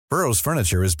Burrow's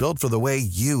furniture is built for the way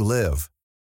you live.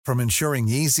 From ensuring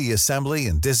easy assembly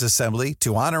and disassembly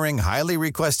to honoring highly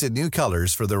requested new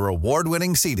colors for their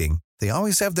award-winning seating, they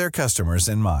always have their customers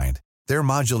in mind. Their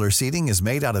modular seating is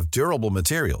made out of durable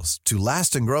materials to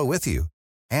last and grow with you.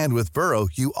 And with Burrow,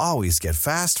 you always get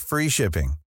fast, free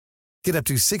shipping. Get up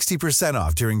to 60%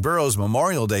 off during Burrow's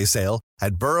Memorial Day sale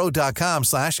at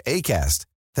burrow.com/ACAST.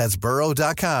 That's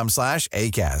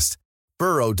burrow.com/ACAST.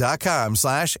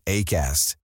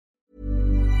 burrow.com/ACAST.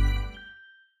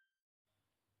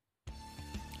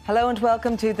 Hello and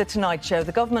welcome to The Tonight Show.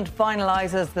 The government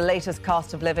finalises the latest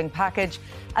cost of living package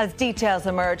as details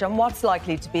emerge on what's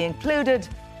likely to be included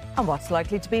and what's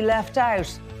likely to be left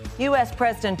out. US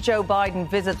President Joe Biden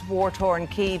visits war-torn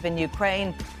Kyiv in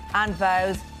Ukraine and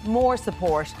vows more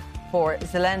support for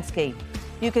Zelensky.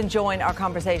 You can join our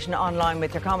conversation online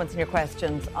with your comments and your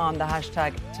questions on the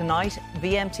hashtag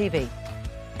TonightVMTV.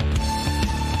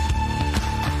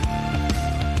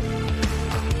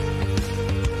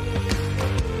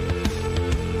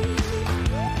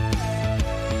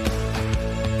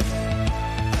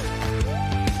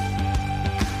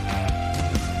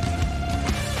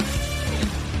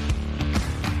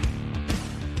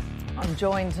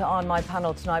 Joined on my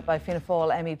panel tonight by Fianna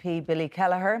Fáil MEP Billy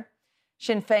Kelleher,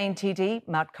 Sinn Féin TD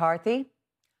Matt Carthy,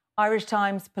 Irish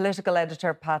Times political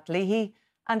editor Pat Leahy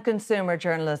and consumer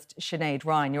journalist Sinead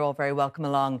Ryan. You're all very welcome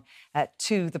along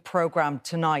to the programme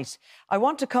tonight. I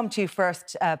want to come to you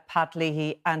first, Pat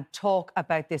Leahy, and talk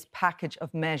about this package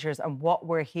of measures and what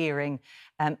we're hearing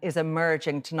is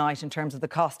emerging tonight in terms of the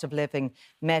cost of living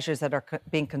measures that are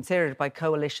being considered by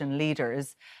coalition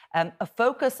leaders. A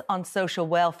focus on social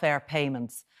welfare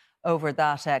payments over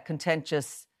that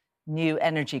contentious new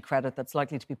energy credit that's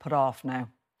likely to be put off now.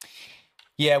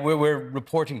 Yeah, we're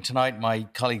reporting tonight. My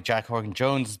colleague Jack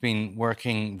Horgan-Jones has been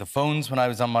working the phones when I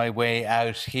was on my way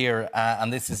out here.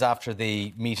 And this is after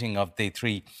the meeting of the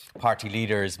three party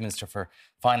leaders, Minister for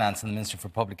Finance and the Minister for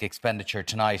Public Expenditure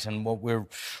tonight. And what we're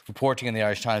reporting in the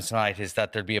Irish Times tonight is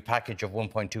that there'll be a package of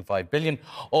 1.25 billion.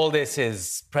 All this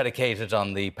is predicated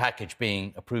on the package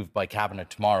being approved by Cabinet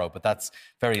tomorrow, but that's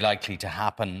very likely to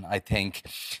happen, I think.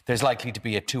 There's likely to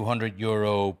be a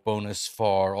 €200 bonus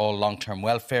for all long-term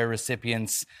welfare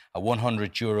recipients, a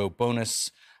 €100 bonus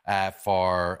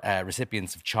for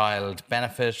recipients of child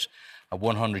benefit, a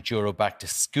 €100 back to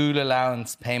school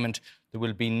allowance payment. There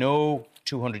will be no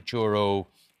 €200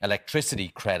 electricity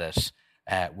credit,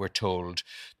 we're told.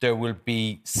 There will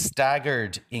be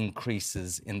staggered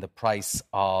increases in the price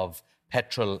of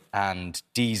petrol and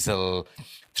diesel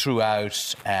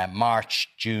throughout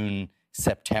March, June,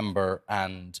 September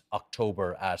and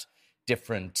October at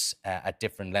different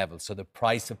levels. So the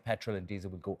price of petrol and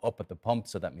diesel will go up at the pump.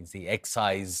 So that means the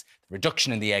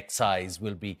reduction in the excise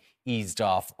will be eased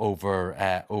off over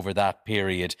that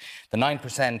period. The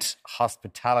 9%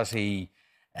 hospitality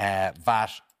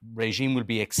VAT regime will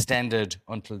be extended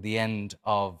until the end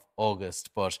of August,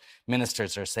 but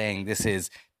ministers are saying this is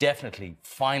definitely,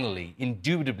 finally,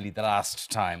 indubitably the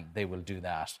last time they will do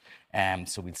that.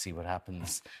 So we'll see what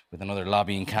happens with another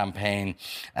lobbying campaign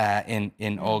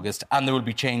in August. And there will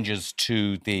be changes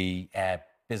to the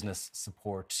business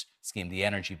support scheme, the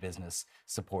energy business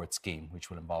support scheme, which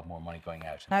will involve more money going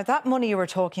out. Now, that money you were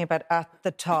talking about at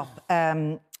the top,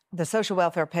 the social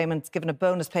welfare payments, given a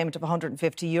bonus payment of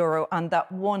 €150 and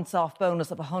that once-off bonus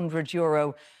of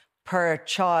 €100 per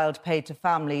child paid to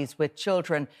families with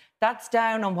children, that's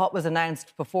down on what was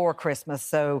announced before Christmas.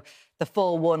 So the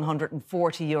full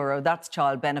 €140, that's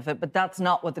child benefit, but that's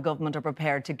not what the government are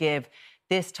prepared to give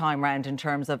this time round in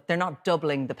terms of they're not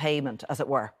doubling the payment, as it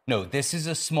were. No, this is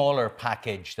a smaller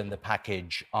package than the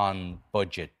package on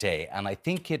budget day. And I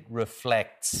think it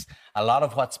reflects a lot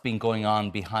of what's been going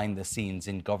on behind the scenes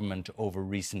in government over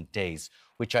recent days,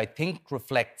 which I think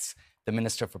reflects the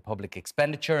Minister for Public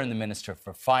Expenditure and the Minister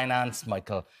for Finance,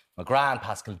 Michael McGrath and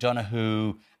Paschal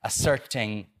Donohoe,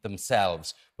 asserting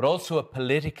themselves, but also a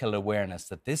political awareness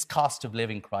that this cost of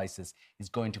living crisis is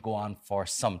going to go on for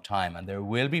some time. And there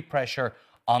will be pressure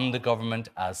on the government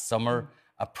as summer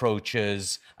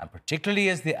approaches, and particularly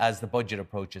as the budget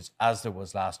approaches, as there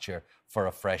was last year, for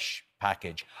a fresh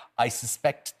package. I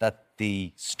suspect that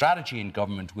the strategy in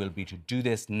government will be to do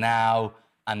this now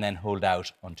and then hold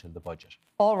out until the budget.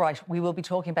 All right, we will be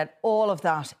talking about all of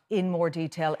that in more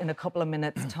detail in a couple of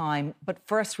minutes' time. But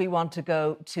first, we want to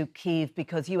go to Kyiv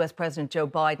because US President Joe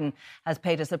Biden has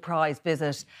paid a surprise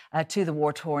visit to the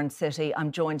war-torn city.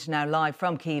 I'm joined now live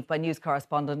from Kyiv by news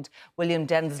correspondent William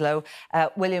Denslow.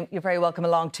 William, you're very welcome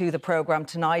along to the programme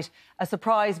tonight. A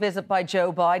surprise visit by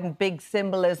Joe Biden, big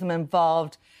symbolism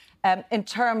involved. In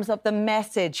terms of the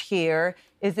message here,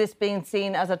 is this being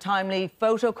seen as a timely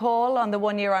photo call on the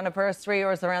one-year anniversary,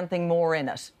 or is there anything more in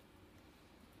it?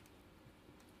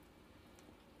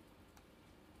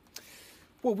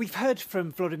 Well, we've heard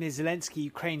from Volodymyr Zelensky,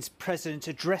 Ukraine's president,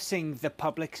 addressing the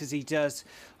public as he does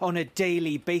on a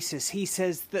daily basis. He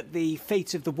says that the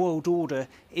fate of the world order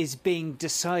is being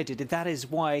decided, and that is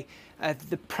why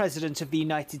the president of the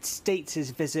United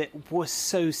States' visit was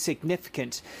so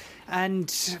significant.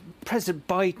 And President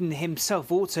Biden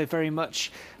himself also very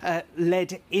much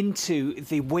led into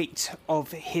the weight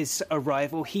of his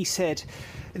arrival. He said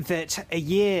that a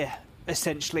year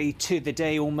essentially to the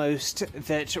day almost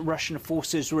that Russian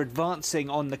forces were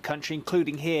advancing on the country,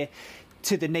 including here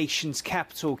to the nation's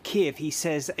capital, Kiev. He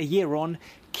says a year on,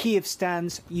 Kiev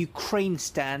stands, Ukraine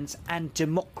stands, and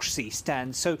democracy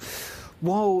stands. So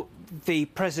while the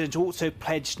president also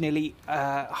pledged nearly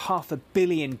 $500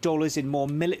 million in more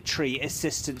military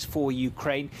assistance for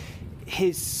Ukraine,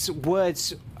 his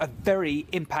words are very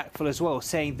impactful as well,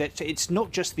 saying that it's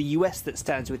not just the US that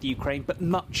stands with Ukraine, but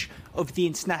much of the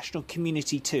international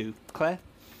community too. Claire?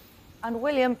 And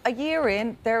William, a year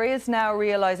in, there is now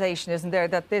realisation, isn't there,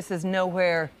 that this is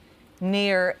nowhere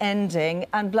near ending,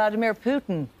 and Vladimir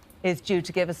Putin is due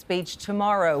to give a speech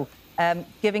tomorrow,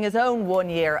 giving his own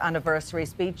one-year anniversary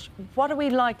speech. What are we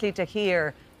likely to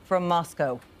hear from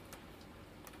Moscow?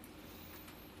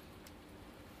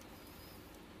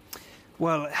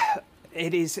 Well,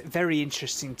 it is very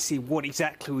interesting to see what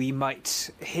exactly we might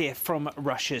hear from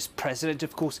Russia's president.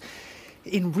 Of course,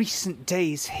 in recent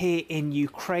days here in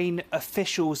Ukraine,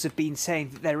 officials have been saying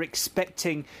that they're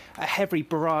expecting a heavy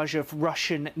barrage of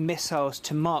Russian missiles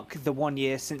to mark the 1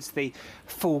 year since the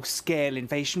full-scale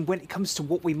invasion. When it comes to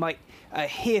what we might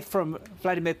hear from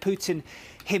Vladimir Putin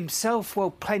himself,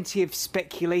 well, plenty of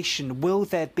speculation. Will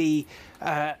there be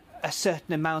a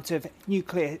certain amount of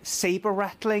nuclear saber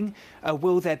rattling?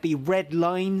 Will there be red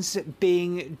lines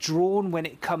being drawn when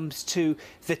it comes to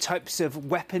the types of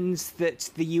weapons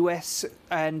that the US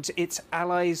and its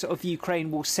allies of Ukraine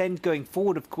will send going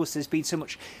forward? Of course, there's been so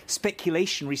much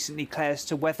speculation recently, Claire, as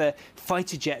to whether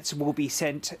fighter jets will be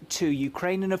sent to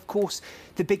Ukraine. And of course,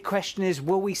 the big question is,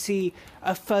 will we see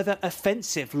a further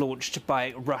offensive launched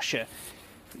by Russia?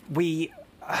 We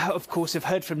of course, have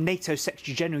heard from NATO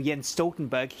Secretary General Jens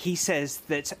Stoltenberg. He says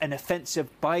that an offensive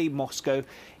by Moscow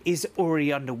is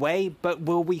already underway, but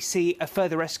will we see a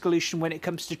further escalation when it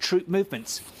comes to troop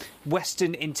movements?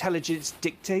 Western intelligence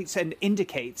dictates and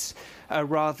indicates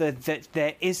rather that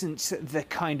there isn't the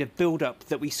kind of build-up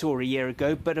that we saw a year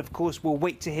ago, but of course we'll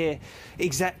wait to hear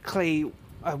exactly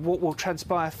what will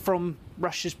transpire from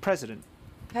Russia's president.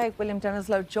 Okay, William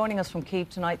Denislow joining us from Kyiv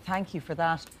tonight. Thank you for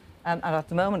that. And at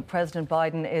the moment, President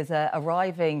Biden is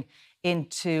arriving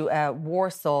into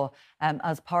Warsaw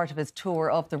as part of his tour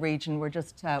of the region. We're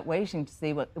just waiting to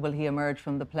see will he emerge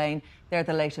from the plane. They're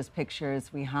the latest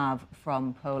pictures we have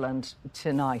from Poland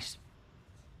tonight.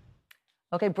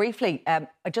 OK, briefly, I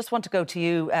just want to go to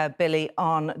you, Billy,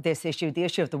 on this issue, the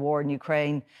issue of the war in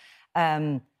Ukraine.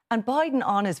 And Biden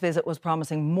on his visit was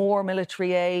promising more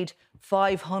military aid,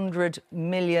 $500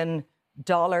 million.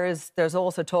 There's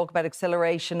also talk about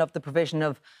acceleration of the provision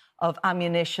of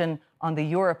ammunition on the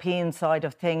European side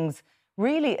of things.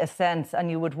 Really a sense, and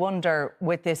you would wonder,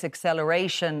 with this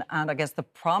acceleration and I guess the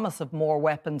promise of more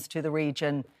weapons to the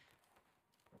region,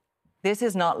 this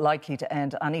is not likely to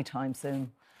end anytime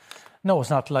soon. No, it's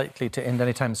not likely to end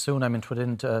anytime soon. I mean, it would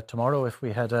end tomorrow if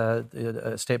we had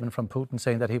a statement from Putin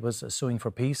saying that he was suing for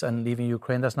peace and leaving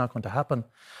Ukraine. That's not going to happen.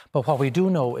 But what we do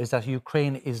know is that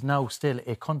Ukraine is now still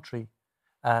a country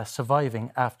surviving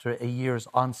after a year's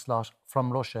onslaught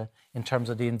from Russia in terms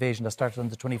of the invasion that started on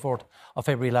the 24th of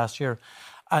February last year.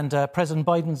 And President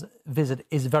Biden's visit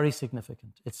is very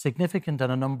significant. It's significant on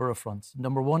a number of fronts.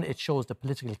 Number one, it shows the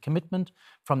political commitment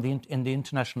from in the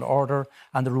international order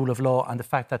and the rule of law, and the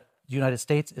fact that the United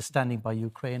States is standing by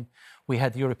Ukraine. We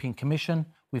had the European Commission.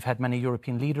 We've had many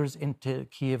European leaders into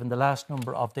Kyiv in the last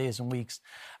number of days and weeks.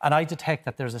 And I detect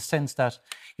that there's a sense that,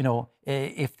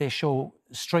 if they show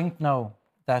strength now,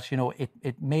 that,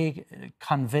 it may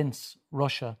convince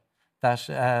Russia that,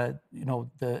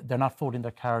 they're not folding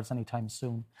their cards anytime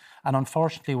soon. And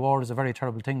unfortunately, war is a very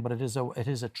terrible thing, but it is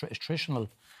attritional,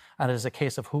 and it is a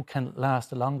case of who can last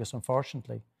the longest,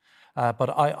 unfortunately. But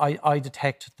I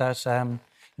detect that,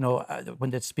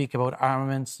 when they speak about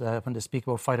armaments, when they speak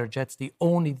about fighter jets, the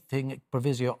only thing,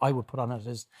 proviso I would put on it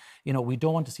is, we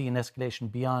don't want to see an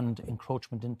escalation beyond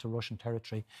encroachment into Russian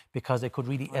territory, because it could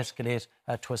really escalate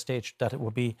to a stage that it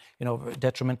would be,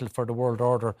 detrimental for the world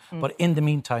order. But in the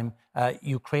meantime,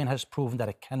 Ukraine has proven that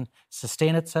it can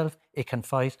sustain itself, it can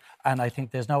fight, and I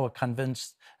think there's now a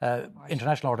convinced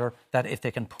international order that if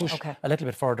they can push a little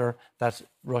bit further, that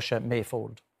Russia may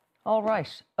fold. All right.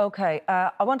 OK.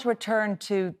 I want to return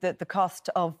to the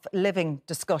cost of living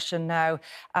discussion now.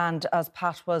 And as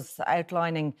Pat was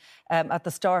outlining at the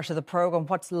start of the programme,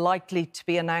 what's likely to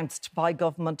be announced by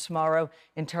government tomorrow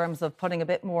in terms of putting a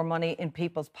bit more money in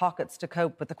people's pockets to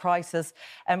cope with the crisis.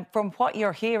 From what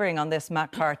you're hearing on this,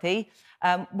 Matt Carthy,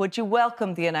 would you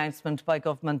welcome the announcement by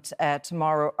government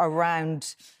tomorrow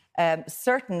around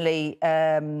certainly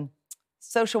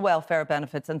social welfare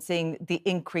benefits and seeing the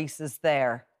increases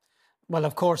there? Well,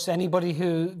 of course, anybody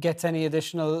who gets any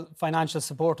additional financial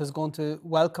support is going to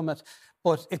welcome it.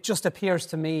 But it just appears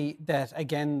to me that,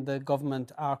 again, the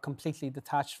government are completely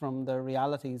detached from the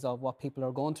realities of what people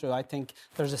are going through. I think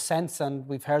there's a sense, and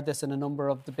we've heard this in a number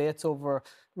of debates over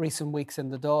recent weeks in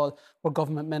the Dáil, where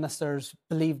government ministers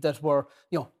believe that we're,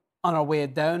 on our way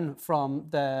down from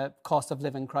the cost of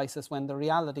living crisis, when the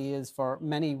reality is for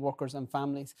many workers and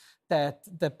families that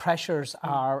the pressures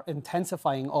are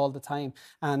intensifying all the time.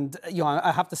 And,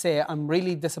 I have to say, I'm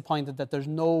really disappointed that there's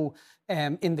no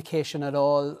indication at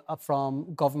all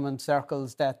from government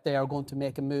circles that they are going to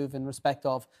make a move in respect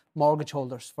of mortgage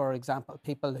holders, for example,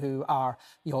 people who are,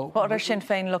 What are Sinn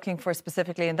Féin looking for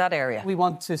specifically in that area? We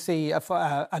want to see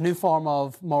a new form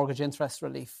of mortgage interest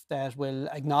relief that will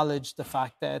acknowledge the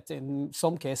fact that in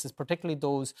some cases, particularly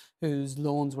those whose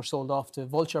loans were sold off to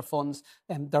vulture funds,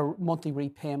 their monthly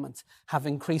repayments have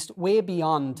increased way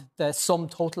beyond the sum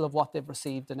total of what they've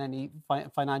received in any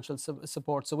financial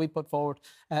support. So we put forward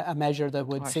a measure that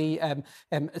would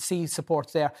see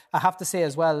support there. I have to say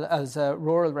as well, as a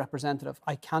rural representative,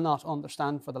 I cannot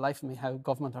understand for the life of me how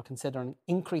government are considering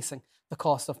increasing the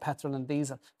cost of petrol and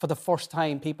diesel. For the first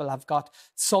time, people have got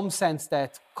some sense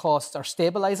that costs are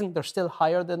stabilising. They're still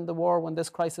higher than the war when this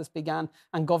crisis began.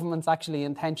 And government's actually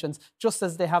intentions, just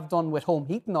as they have done with home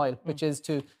heating oil, which is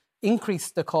to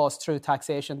increase the cost through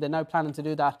taxation. They're now planning to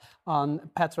do that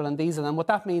on petrol and diesel. And what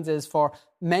that means is for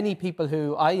many people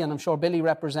who and I'm sure Billy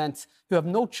represents, who have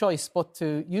no choice but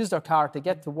to use their car to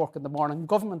get to work in the morning,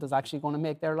 government is actually going to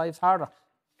make their lives harder.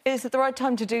 Is it the right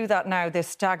time to do that now, this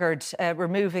staggered,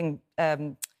 removing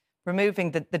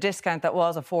the discount that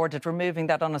was afforded, removing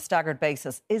that on a staggered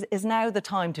basis? Is now the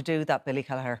time to do that, Billy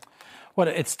Kelleher? Well,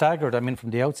 it's staggered. I mean, from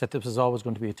the outset, this was always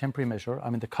going to be a temporary measure. I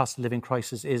mean, the cost of living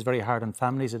crisis is very hard on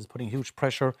families. It's putting huge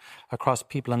pressure across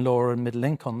people on lower and middle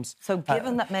incomes. So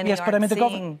given that many aren't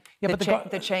seeing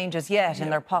the changes yet in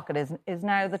their pocket, is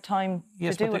now the time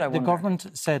to do it, I wonder? The government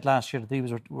said last year that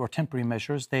these were temporary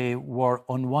measures. They were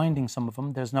unwinding some of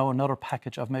them. There's now another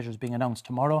package of measures being announced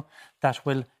tomorrow that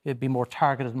will be more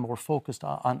targeted and more focused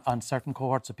on certain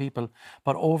cohorts of people.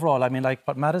 But overall, I mean, like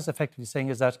what Matt is effectively saying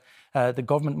is that the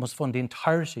government must fund the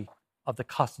entirety of the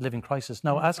cost of living crisis.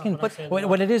 Now, asking,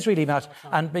 well, it is really, Matt,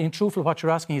 and being truthful, what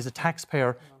you're asking is a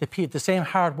taxpayer, the same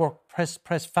hard work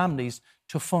press families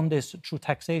to fund this through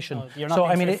taxation. No, you're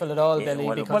not being truthful at all,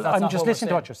 Billy. Well, I'm just listening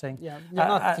to what you're saying. Yeah, you're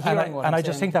not hearing what I'm saying. I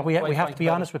just think that we have to be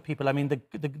honest with people. I mean,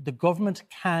 the government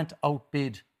can't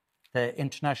outbid the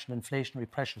international inflationary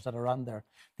pressures that are on there.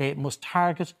 They must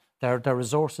target their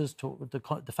resources to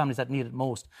the families that need it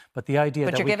most. But the idea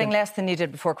But that you're giving less than you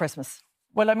did before Christmas.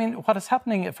 Well, I mean, what is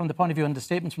happening from the point of view and the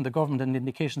statements from the government and the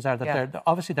indications are that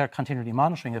they're continually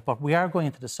monitoring it, but we are going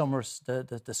into the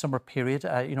summer period.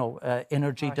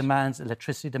 Energy demands,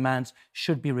 electricity demands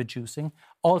should be reducing.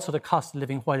 Also, the cost of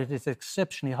living, while it is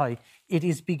exceptionally high, it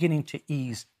is beginning to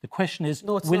ease. The question is,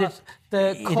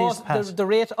 the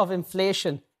rate of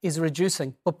inflation is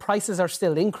reducing, but prices are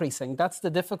still increasing. That's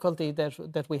the difficulty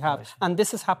that we have. Right. And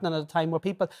this is happening at a time where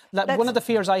people... One of the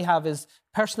fears I have is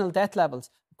personal debt levels,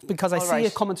 because I see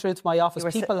it coming through to my office.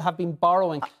 People have been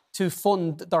borrowing to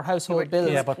fund their household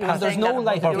bills. Yeah, but there's no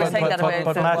light. But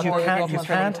Matt, you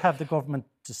can't have the government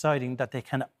deciding that they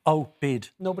can outbid.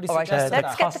 Nobody suggests that.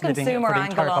 Let's get the consumer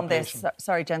angle on this.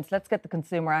 Sorry, gents, let's get the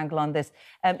consumer angle on this.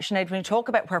 Sinead, when you talk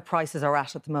about where prices are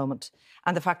at the moment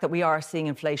and the fact that we are seeing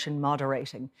inflation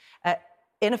moderating,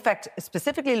 in effect,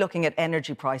 specifically looking at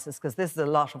energy prices, because this is a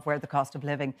lot of where the cost of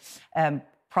living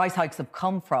price hikes have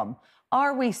come from,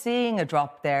 are we seeing a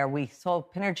drop there? We saw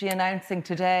Pinergy announcing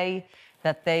today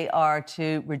that they are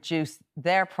to reduce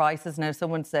their prices. Now,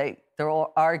 someone say they're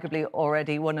arguably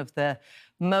already one of the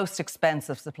most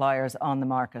expensive suppliers on the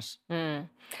market. Well,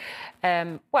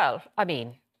 I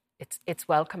mean, it's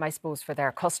welcome, I suppose, for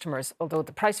their customers, although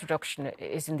the price reduction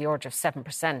is in the order of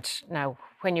 7%. Now,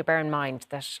 when you bear in mind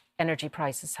that energy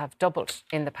prices have doubled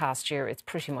in the past year, it's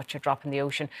pretty much a drop in the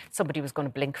ocean. Somebody was going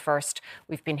to blink first.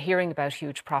 We've been hearing about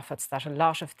huge profits that a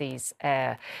lot of these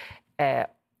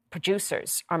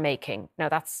producers are making. Now,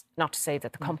 that's not to say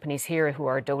that the companies here who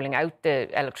are doling out the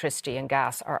electricity and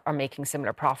gas are making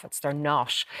similar profits. They're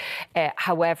not.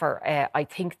 However, I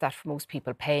think that for most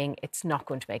people paying, it's not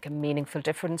going to make a meaningful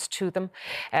difference to them.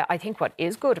 I think what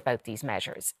is good about these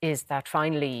measures is that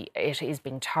finally it is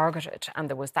being targeted, and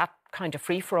there was that kind of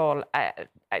free-for-all,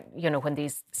 when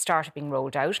these started being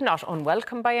rolled out, not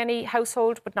unwelcome by any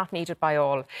household, but not needed by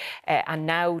all. And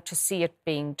now to see it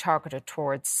being targeted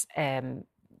towards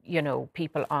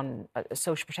people on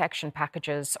social protection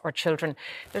packages or children.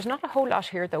 There's not a whole lot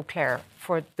here, though, Claire,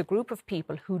 for the group of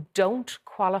people who don't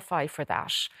qualify for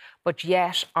that, but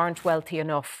yet aren't wealthy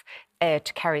enough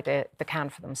to carry the can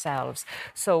for themselves.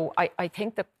 So I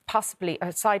think that possibly,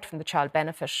 aside from the child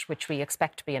benefit, which we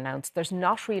expect to be announced, there's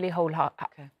not really a whole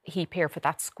heap here for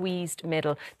that squeezed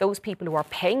middle, those people who are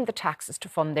paying the taxes to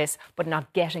fund this but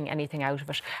not getting anything out of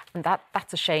it. And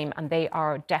that's a shame, and they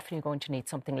are definitely going to need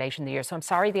something late in the year. So I'm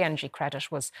sorry the energy credit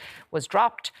was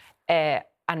dropped,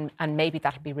 and maybe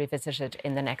that'll be revisited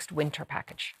in the next winter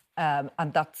package.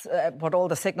 And that's what all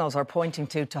the signals are pointing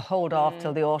to hold off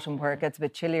till the autumn, where it gets a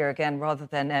bit chillier again, rather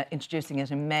than introducing it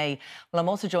in May. Well, I'm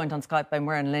also joined on Skype by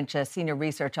Muireann Lynch, a Senior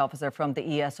Research Officer from the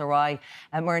ESRI.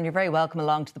 Muireann, you're very welcome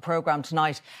along to the programme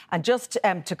tonight. And just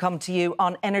to come to you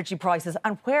on energy prices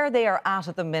and where they are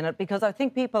at the minute, because I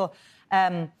think people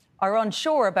are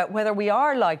unsure about whether we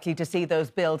are likely to see those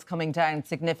bills coming down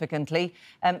significantly.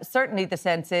 Certainly the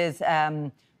sense is...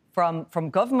 From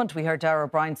government, we heard Darragh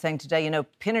O'Brien saying today,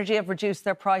 Pinergy have reduced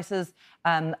their prices,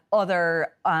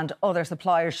 other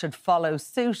suppliers should follow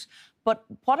suit. But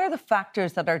what are the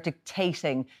factors that are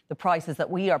dictating the prices that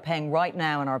we are paying right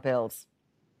now on our bills?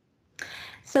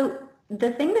 So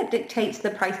the thing that dictates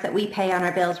the price that we pay on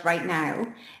our bills right now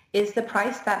is the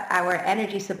price that our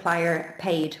energy supplier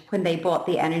paid when they bought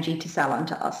the energy to sell on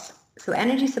to us. So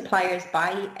energy suppliers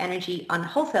buy energy on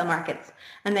wholesale markets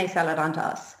and they sell it on to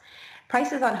us.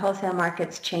 Prices on wholesale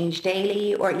markets change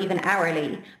daily or even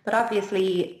hourly, but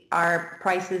obviously our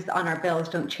prices on our bills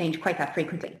don't change quite that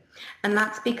frequently. And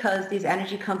that's because these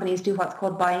energy companies do what's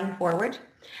called buying forward.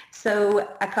 So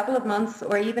a couple of months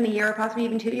or even a year or possibly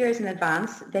even 2 years in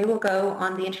advance, they will go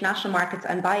on the international markets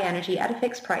and buy energy at a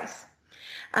fixed price.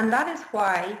 And that is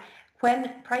why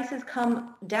when prices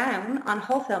come down on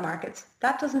wholesale markets,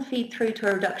 that doesn't feed through to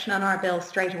a reduction on our bills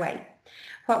straight away.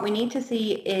 What we need to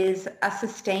see is a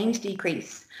sustained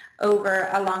decrease over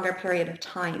a longer period of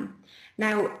time.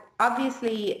 Now,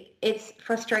 obviously, it's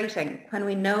frustrating when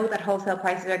we know that wholesale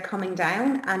prices are coming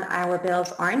down and our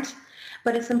bills aren't.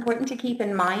 But it's important to keep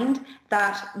in mind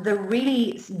that the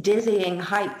really dizzying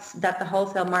heights that the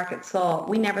wholesale market saw,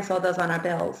 we never saw those on our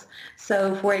bills.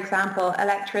 So, for example,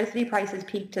 electricity prices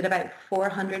peaked at about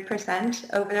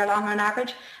 400% over their long run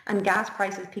average, and gas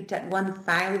prices peaked at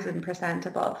 1,000%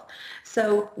 above.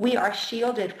 So we are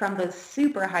shielded from those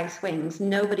super high swings.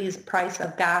 Nobody's price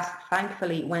of gas,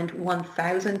 thankfully, went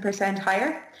 1,000%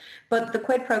 higher. But the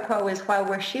quid pro quo is, while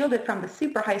we're shielded from the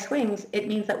super high swings, it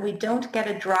means that we don't get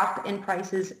a drop in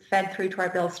prices fed through to our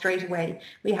bills straight away.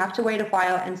 We have to wait a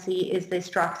while and see, is this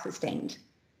drop sustained?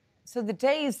 So the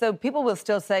days, though, people will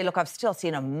still say, look, I've still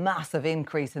seen a massive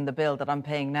increase in the bill that I'm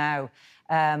paying now.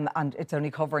 And it's only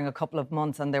covering a couple of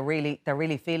months, and they're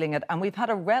really feeling it. And we've had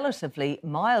a relatively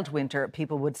mild winter,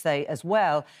 people would say, as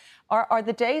well. Are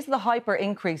the days of the hyper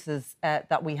increases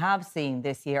that we have seen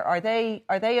this year, are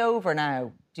they over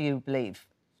now, do you believe?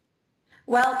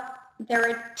 Well, there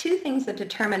are two things that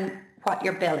determine what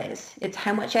your bill is. It's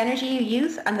how much energy you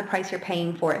use and the price you're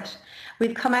paying for it.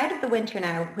 We've come out of the winter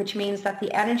now, which means that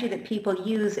the energy that people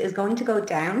use is going to go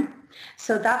down.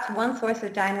 So that's one source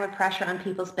of downward pressure on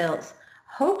people's bills.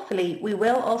 Hopefully, we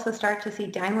will also start to see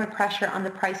downward pressure on the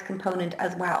price component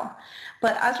as well.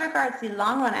 But as regards the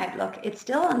long-run outlook, it's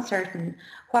still uncertain.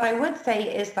 What I would say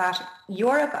is that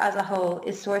Europe as a whole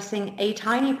is sourcing a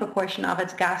tiny proportion of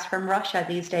its gas from Russia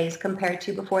these days compared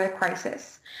to before the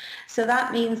crisis. So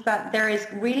that means that there is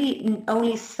really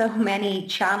only so many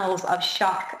channels of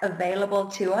shock available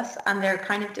to us, and they're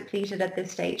kind of depleted at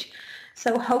this stage.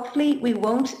 So hopefully we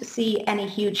won't see any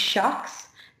huge shocks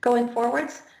going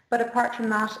forwards. But apart from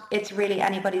that, it's really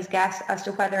anybody's guess as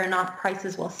to whether or not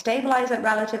prices will stabilise at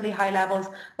relatively high levels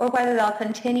or whether they'll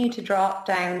continue to drop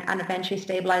down and eventually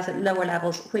stabilise at lower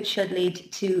levels, which should lead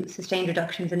to sustained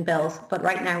reductions in bills. But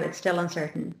right now, it's still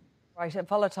uncertain. Right, a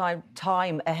volatile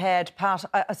time ahead. Pat,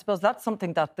 I suppose that's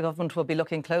something that the government will be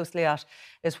looking closely at,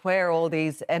 is where all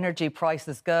these energy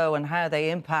prices go and how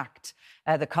they impact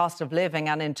the cost of living,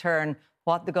 and in turn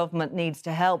what the government needs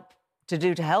to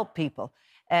do to help people.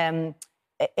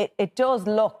 It does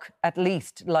look, at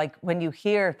least, like when you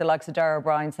hear the likes of Darragh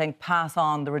O'Brien saying pass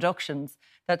on the reductions,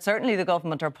 that certainly the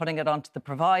government are putting it onto the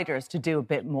providers to do a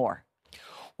bit more.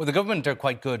 Well, the government are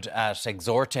quite good at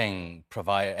exhorting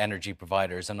energy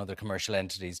providers and other commercial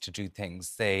entities to do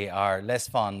things. They are less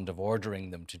fond of ordering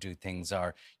them to do things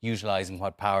or utilising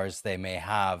what powers they may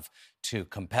have to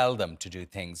compel them to do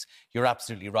things. You're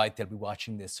absolutely right. They'll be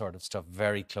watching this sort of stuff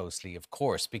very closely, of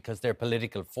course, because their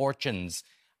political fortunes,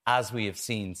 as we have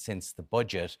seen since the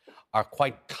budget, are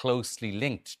quite closely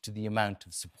linked to the amount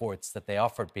of supports that they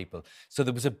offered people. So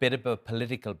there was a bit of a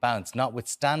political bounce,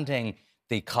 notwithstanding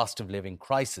the cost of living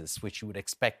crisis, which you would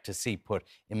expect to see put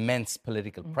immense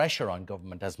political pressure on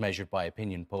government as measured by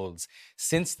opinion polls.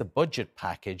 Since the budget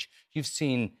package, you've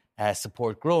seen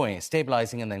support growing,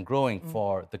 stabilising and then growing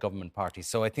for the government party.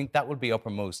 So I think that will be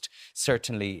uppermost,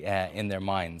 certainly in their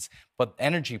minds. But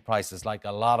energy prices, like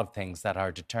a lot of things that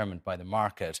are determined by the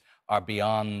market, are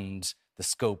beyond the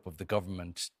scope of the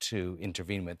government to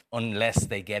intervene with, unless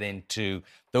they get into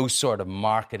those sort of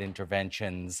market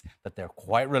interventions that they're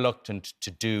quite reluctant to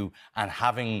do, and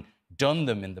having done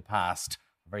them in the past,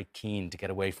 very keen to get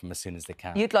away from as soon as they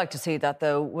can. You'd like to see that,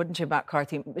 though, wouldn't you, Matt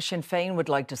Carthy? Sinn Féin would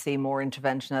like to see more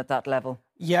intervention at that level.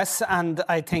 Yes, and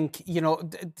I think,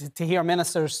 to hear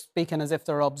ministers speaking as if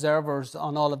they're observers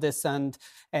on all of this, and,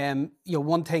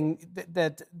 one thing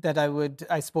that I would,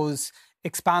 I suppose,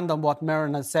 expand on what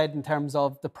Muireann has said in terms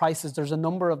of the prices. There's a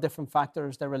number of different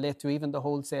factors that relate to even the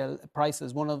wholesale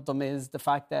prices. One of them is the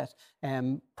fact that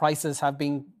prices have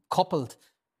been coupled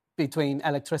between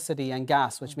electricity and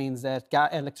gas, which means that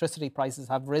electricity prices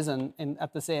have risen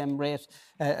at the same rate,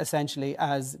 essentially,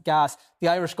 as gas. The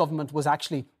Irish government was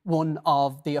actually one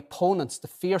of the opponents, the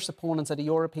fierce opponents at a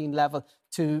European level,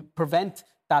 to prevent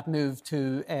that move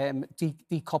to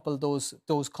decouple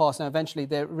those costs. And eventually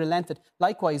they relented.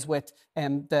 Likewise with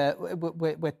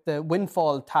the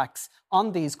windfall tax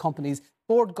on these companies,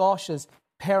 Bord Gáis's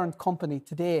parent company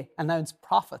today announced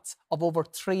profits of over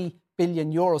 €3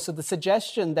 billion. So the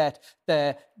suggestion that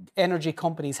the energy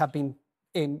companies have been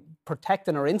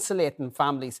protecting or insulating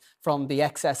families from the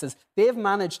excesses, they've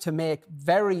managed to make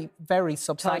very, very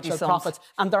substantial profits,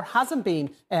 and there hasn't been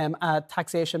a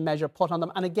taxation measure put on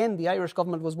them. And again, the Irish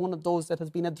government was one of those that has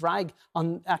been a drag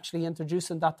on actually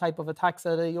introducing that type of a tax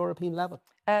at a European level.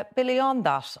 Billy, on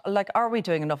that, are we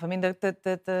doing enough? I mean,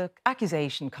 the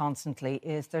accusation constantly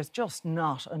is there's just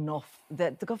not enough,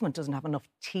 the government doesn't have enough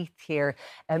teeth here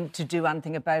to do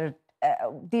anything about it.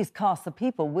 These costs that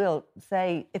people will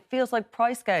say, it feels like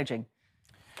price gouging.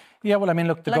 Yeah, well, I mean,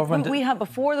 look, the government... We had,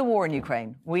 before the war in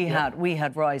Ukraine, we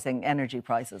had rising energy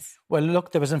prices. Well,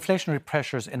 look, there was inflationary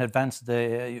pressures in advance of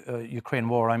the Ukraine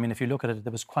war. I mean, if you look at it,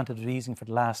 there was quantitative easing for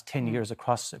the last 10 years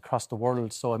across the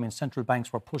world. So, I mean, central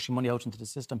banks were pushing money out into the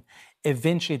system.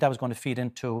 Eventually, that was going to feed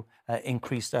into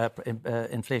increased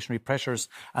inflationary pressures,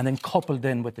 and then coupled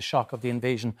in with the shock of the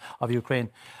invasion of Ukraine.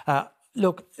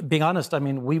 Look, being honest, I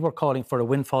mean, we were calling for a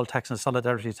windfall tax and a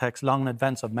solidarity tax long in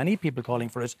advance of many people calling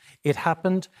for it. It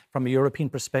happened from a European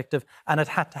perspective, and it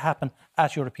had to happen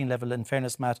at European level, in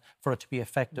fairness, Matt, for it to be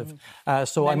effective.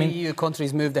 Many EU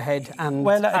countries moved ahead and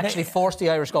actually forced the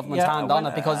Irish government's hand on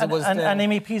it, because it was... And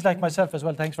MEPs like myself as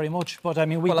well, thanks very much. But I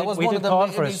mean, we did call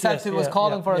for it. Who was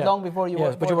calling for it long before you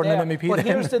were. But you weren't an MEP But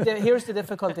then. here's the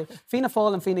difficulty. Fianna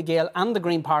Fáil and Fine Gael and the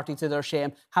Green Party, to their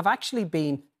shame, have actually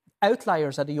been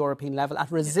outliers at the European level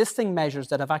at resisting measures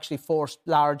that have actually forced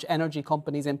large energy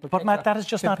companies in particular. But Matt, that is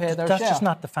just not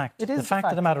the fact. It is the fact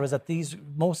of the matter is that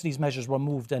most of these measures were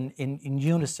moved in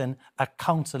unison at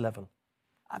council level.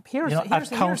 Here's a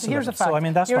fact. So, I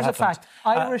mean, that's here's what happened. A fact.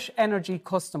 Irish energy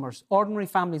customers, ordinary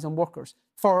families and workers,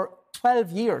 for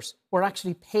 12 years were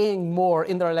actually paying more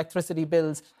in their electricity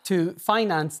bills to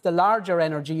finance the larger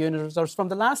energy users from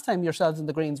the last time yourselves and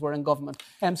the Greens were in government.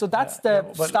 So that's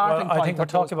starting point. I think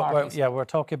we're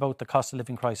talking about the cost of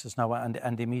living crisis now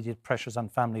and the immediate pressures on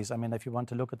families. I mean, if you want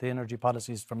to look at the energy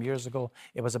policies from years ago,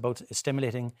 it was about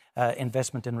stimulating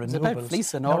investment in renewables. It was about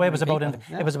fleecing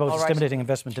it was about stimulating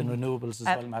investment in renewables as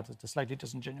well, Matt. It's slightly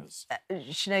disingenuous.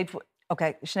 Sinead,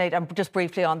 just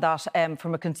briefly on that,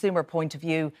 from a consumer point of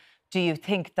view, do you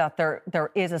think that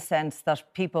there is a sense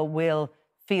that people will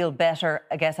feel better,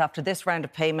 I guess, after this round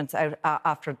of payments out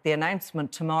after the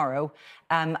announcement tomorrow,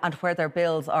 and where their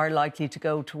bills are likely to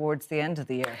go towards the end of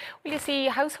the year? Well, you see,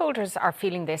 householders are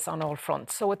feeling this on all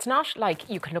fronts. So it's not like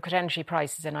you can look at energy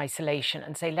prices in isolation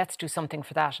and say, let's do something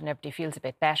for that and everybody feels a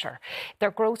bit better.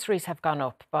 Their groceries have gone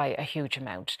up by a huge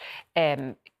amount.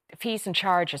 Fees and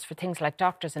charges for things like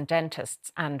doctors and dentists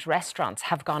and restaurants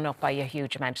have gone up by a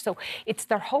huge amount. So it's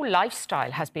their whole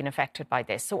lifestyle has been affected by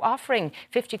this. So offering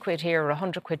 50 quid here or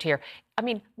 100 quid here, I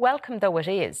mean, welcome though it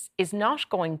is not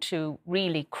going to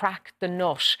really crack the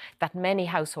nut that many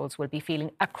households will be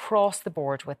feeling across the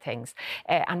board with things.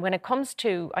 And when it comes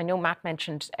to, I know Matt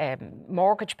mentioned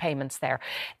mortgage payments there,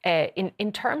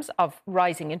 in terms of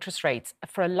rising interest rates,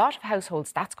 for a lot of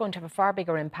households, that's going to have a far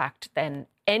bigger impact than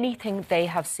anything they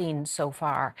have seen so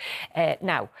far.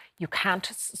 Now, you can't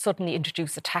suddenly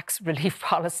introduce a tax relief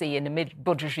policy in a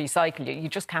mid-budgetary cycle. You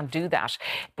just can't do that.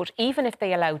 But even if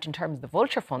they allowed, in terms of the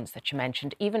vulture funds that you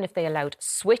mentioned, even if they allowed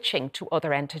switching to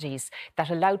other entities that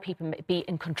allowed people to be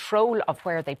in control of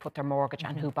where they put their mortgage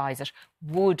and who buys it,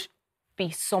 would be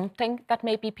something that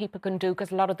maybe people can do,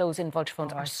 because a lot of those in vulture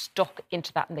funds are stuck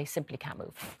into that and they simply can't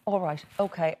move. All right,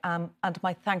 OK. And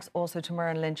my thanks also to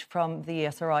Muireann Lynch from the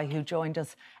ESRI who joined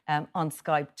us on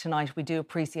Skype tonight. We do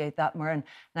appreciate that, Muireann.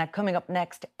 Now, coming up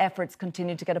next, efforts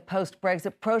continue to get a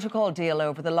post-Brexit protocol deal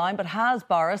over the line, but has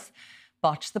Boris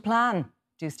botched the plan?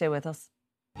 Do stay with us.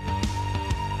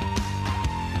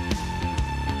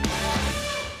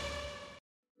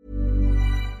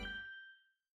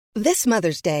 This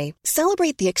Mother's Day,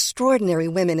 celebrate the extraordinary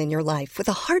women in your life with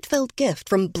a heartfelt gift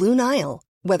from Blue Nile.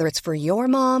 Whether it's for your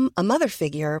mom, a mother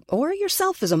figure, or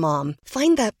yourself as a mom,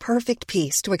 find that perfect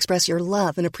piece to express your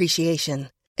love and appreciation.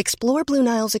 Explore Blue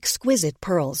Nile's exquisite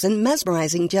pearls and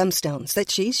mesmerizing gemstones that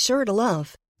she's sure to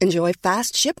love. Enjoy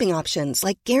fast shipping options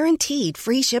like guaranteed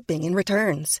free shipping and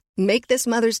returns. Make this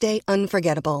Mother's Day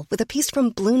unforgettable with a piece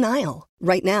from Blue Nile.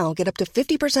 Right now, get up to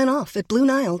 50% off at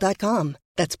BlueNile.com.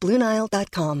 That's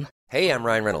BlueNile.com. Hey, I'm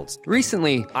Ryan Reynolds.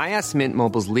 Recently, I asked Mint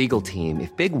Mobile's legal team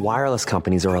if big wireless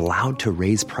companies are allowed to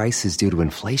raise prices due to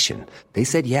inflation. They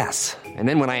said yes. And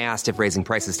then when I asked if raising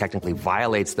prices technically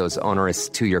violates those onerous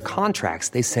 2-year contracts,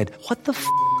 they said, "What the f***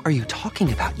 are you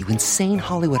talking about, you insane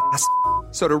Hollywood ass?"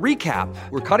 So to recap,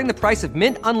 we're cutting the price of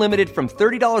Mint Unlimited from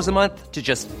 $30 a month to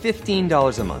just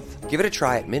 $15 a month. Give it a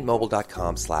try at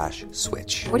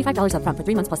mintmobile.com/switch. $45 up front for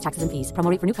 3 months plus taxes and fees. Promo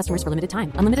rate for new customers for limited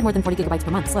time. Unlimited more than 40 gigabytes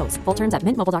per month. Slows full terms at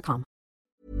mintmobile.com.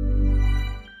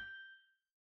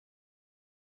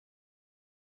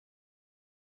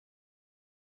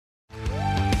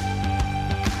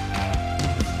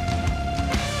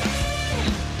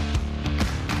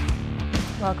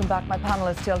 Welcome back. My panel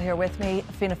is still here with me.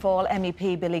 Fianna Fáil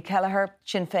MEP Billy Kelleher,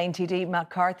 Sinn Féin TD Matt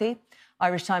Carthy,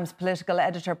 Irish Times political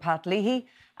editor Pat Leahy,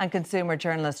 and consumer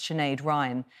journalist Sinead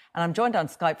Ryan. And I'm joined on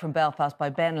Skype from Belfast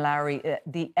by Ben Lowry,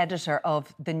 the editor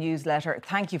of the newsletter.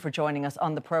 Thank you for joining us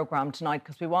on the programme tonight,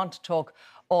 because we want to talk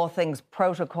all things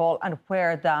protocol and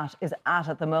where that is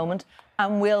at the moment.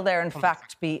 And will there, in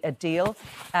fact, be a deal?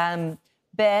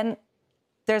 Ben,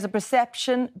 there's a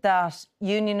perception that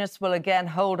unionists will again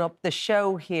hold up the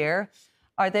show here.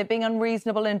 Are they being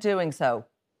unreasonable in doing so?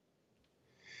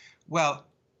 Well,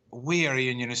 we are a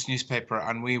unionist newspaper,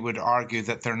 and we would argue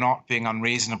that they're not being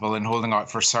unreasonable in holding out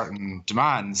for certain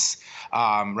demands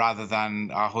rather than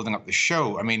holding up the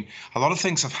show. I mean, a lot of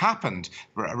things have happened.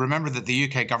 Remember that the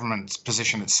UK government's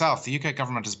position itself, the UK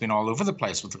government has been all over the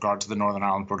place with regard to the Northern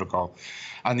Ireland Protocol.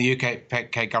 And the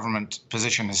UK government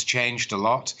position has changed a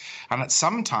lot. And at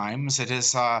some times it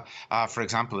is, for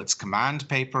example, its command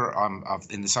paper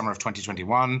in the summer of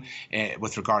 2021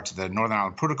 with regard to the Northern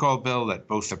Ireland Protocol Bill that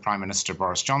both the Prime Minister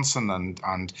Boris Johnson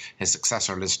and his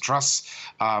successor Liz Truss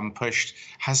pushed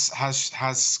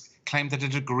has claimed that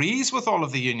it agrees with all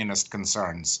of the unionist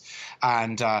concerns.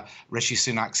 And Rishi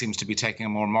Sunak seems to be taking a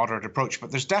more moderate approach. But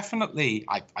there's definitely,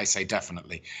 I say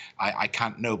definitely, I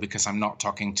can't know because I'm not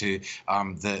talking to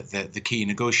the key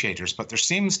negotiators, but there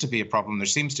seems to be a problem, there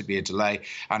seems to be a delay,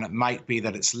 and it might be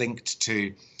that it's linked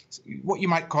to what you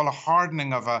might call a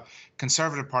hardening of a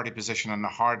Conservative Party position and a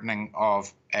hardening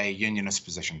of a unionist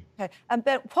position. Okay. And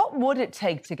Ben, what would it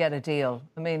take to get a deal?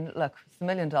 I mean, look, it's the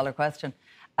million-dollar question.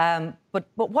 But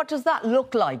what does that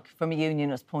look like from a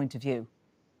unionist point of view?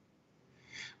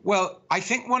 Well, I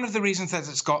think one of the reasons that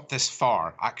it's got this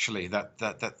far, actually,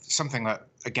 that something that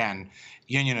again,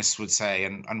 unionists would say,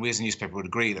 and we as a newspaper would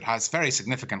agree, that has very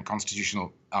significant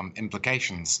constitutional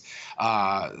implications,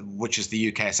 which is the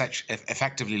UK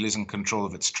effectively losing control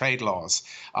of its trade laws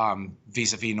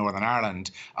vis-a-vis Northern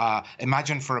Ireland.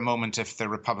 Imagine for a moment if the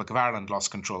Republic of Ireland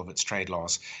lost control of its trade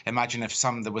laws. Imagine if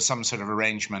there was some sort of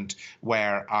arrangement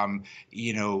where,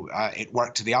 it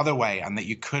worked the other way and that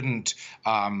you couldn't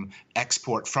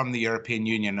export from the European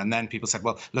Union. And then people said,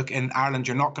 well, look, in Ireland,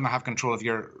 you're not going to have control of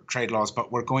your trade laws, but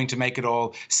we're going to make it all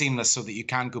seamless so that you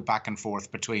can go back and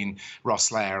forth between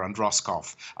Rosslare and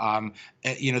Roscoff.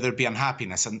 There'd be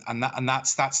unhappiness, and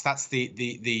that's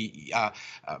the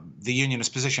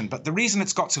unionist position. But the reason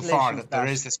it's got so far that there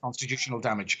is this constitutional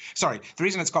damage. Sorry, the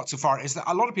reason it's got so far is that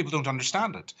a lot of people don't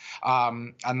understand it,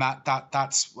 and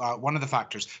that's one of the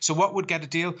factors. So what would get a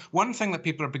deal? One thing that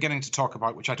people are beginning to talk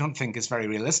about, which I don't think is very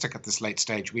realistic at this late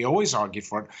stage, we always argued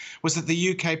for it, was that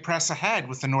the UK press ahead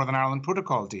with the Northern Ireland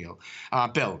Protocol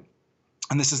bill.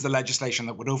 And this is the legislation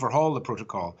that would overhaul the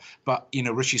protocol. But,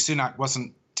 Rishi Sunak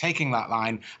wasn't taking that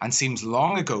line and seems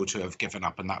long ago to have given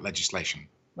up on that legislation.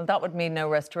 Well, that would mean no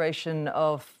restoration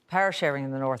of power sharing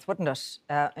in the north, wouldn't it,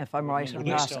 if I'm right on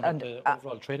that? And the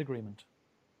overall trade agreement.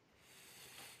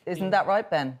 Isn't that right,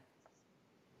 Ben?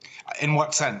 In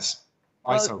what sense?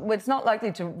 Well, it's not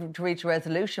likely to reach a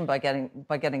resolution by getting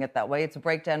it that way. It's a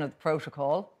breakdown of the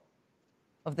protocol,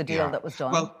 of the deal that was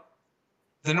done. Well,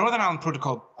 the Northern Ireland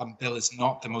Protocol bill is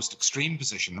not the most extreme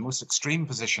position. The most extreme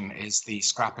position is the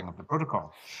scrapping of the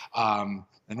protocol.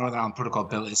 The Northern Ireland Protocol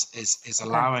bill is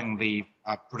allowing the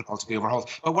protocol to be overhauled.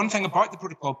 But one thing about the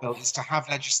protocol bill is to have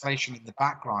legislation in the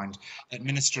background that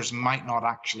ministers might not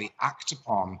actually act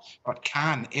upon, but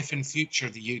can, if in future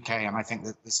the UK, and I think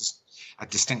that this is a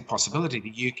distinct possibility,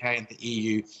 the UK and the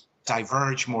EU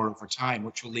diverge more over time,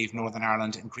 which will leave Northern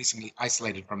Ireland increasingly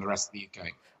isolated from the rest of the UK.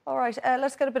 All right,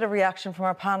 let's get a bit of reaction from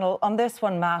our panel. On this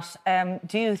one, Matt,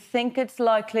 do you think it's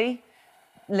likely,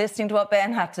 listening to what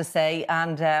Ben had to say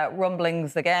and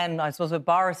rumblings again, I suppose, with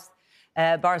Boris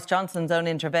Johnson's own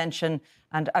intervention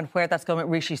and where that's going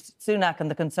with Rishi Sunak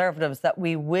and the Conservatives, that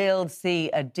we will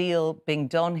see a deal being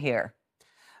done here?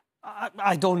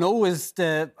 I don't know is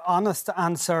the honest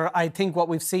answer. I think what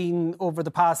we've seen over the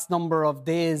past number of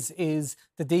days is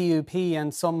the DUP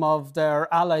and some of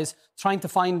their allies trying to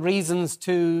find reasons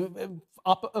to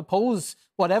oppose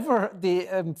whatever the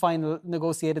final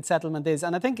negotiated settlement is.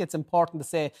 And I think it's important to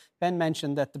say, Ben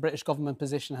mentioned that the British government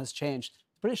position has changed.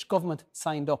 The British government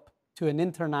signed up to an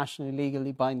internationally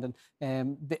legally binding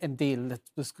deal that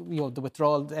was, the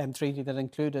withdrawal treaty that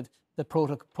included the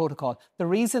protocol. The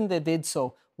reason they did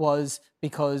so was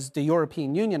because the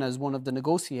European Union, as one of the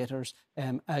negotiators,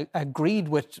 agreed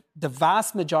with the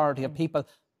vast majority of people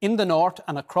in the north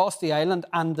and across the island,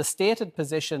 and the stated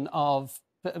position of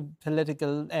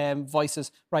political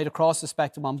voices right across the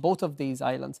spectrum on both of these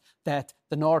islands, that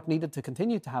the north needed to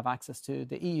continue to have access to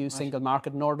the EU single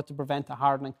market in order to prevent a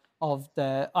hardening of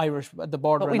the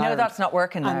border. But we know that's not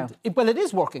working now. Well, it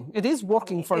is working. It is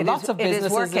working for lots of businesses.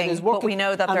 It is working, but we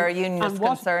know that there are unionist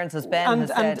concerns, as Ben has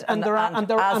said, and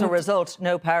as a result,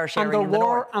 no power sharing in the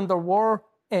north. And there were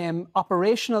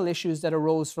operational issues that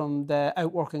arose from the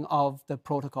outworking of the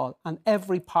protocol, and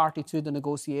every party to the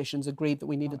negotiations agreed that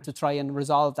we needed to try and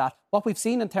resolve that. What we've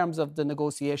seen in terms of the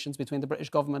negotiations between the British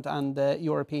government and the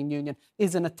European Union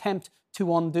is an attempt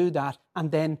to undo that,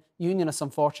 and then unionists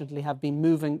unfortunately have been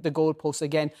moving the goalposts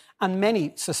again, and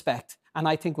many suspect, and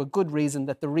I think with good reason,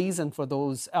 that the reason for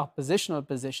those oppositional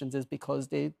positions is because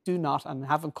they do not and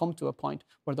haven't come to a point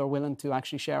where they're willing to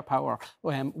actually share power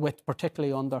with,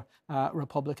 particularly under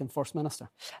Republican First Minister.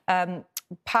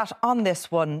 Pat, on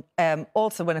this one,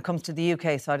 also when it comes to the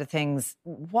UK side of things,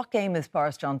 what game is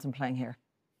Boris Johnson playing here?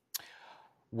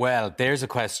 Well, there's a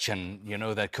question,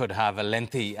 that could have a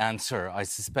lengthy answer, I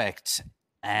suspect.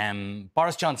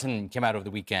 Boris Johnson came out over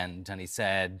the weekend and he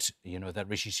said, that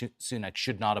Rishi Sunak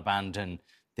should not abandon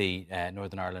the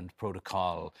Northern Ireland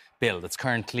Protocol bill that's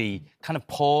currently kind of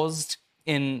paused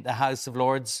in the House of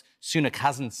Lords. Sunak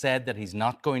hasn't said that he's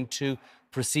not going to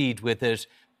proceed with it,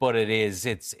 but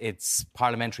its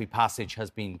parliamentary passage has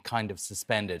been kind of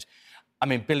suspended. I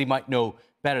mean, Billy might know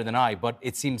better than I, but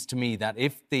it seems to me that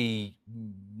if the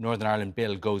Northern Ireland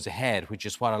bill goes ahead, which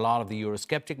is what a lot of the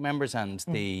Eurosceptic members and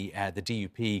the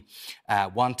DUP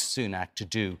want Sunak to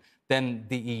do, then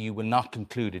the EU will not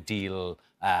conclude a deal,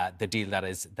 the deal that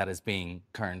is being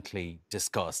currently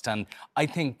discussed. And I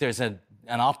think there's an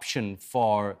option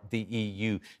for the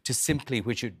EU to simply,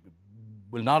 which it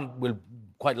will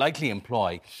quite likely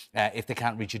employ if they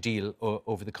can't reach a deal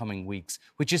over the coming weeks,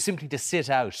 which is simply to sit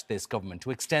out this government,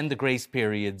 to extend the grace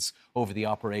periods over the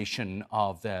operation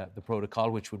of the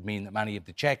protocol, which would mean that many of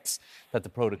the checks that the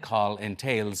protocol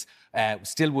entails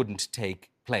still wouldn't take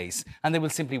place, and they will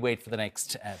simply wait for the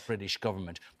next British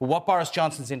government. But what Boris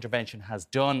Johnson's intervention has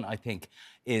done, I think,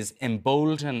 is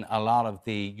embolden a lot of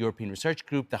the European Research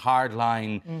Group, the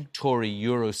hardline Tory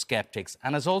Eurosceptics,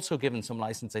 and has also given some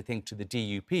licence, I think, to the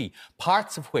DUP,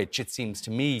 parts of which, it seems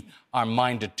to me, are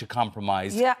minded to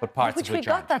compromise, but parts of which we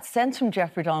got that sense from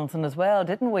Jeffrey Donaldson as well,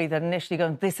 didn't we? That initially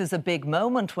going, this is a big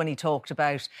moment when he talked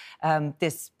about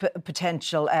this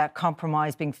potential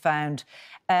compromise being found.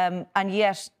 And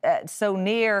yet so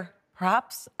near,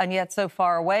 perhaps, and yet so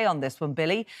far away on this one,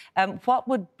 Billy. What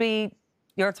would be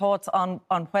your thoughts on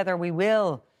whether we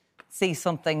will see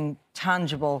something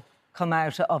tangible come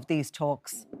out of these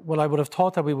talks? Well, I would have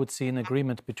thought that we would see an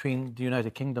agreement between the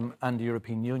United Kingdom and the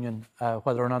European Union.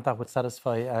 Whether or not that would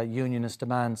satisfy unionist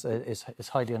demands is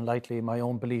highly unlikely. My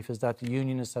own belief is that the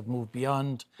unionists have moved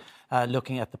beyond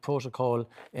looking at the protocol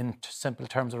in simple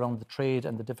terms around the trade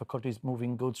and the difficulties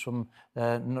moving goods from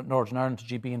Northern Ireland to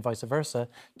GB and vice versa,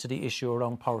 to the issue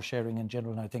around power sharing in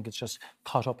general. And I think it's just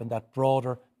caught up in that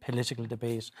broader political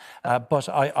debate. But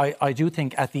I do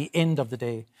think at the end of the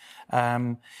day,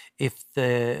 if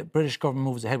the British government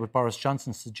moves ahead with Boris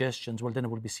Johnson's suggestions, well, then it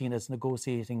will be seen as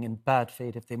negotiating in bad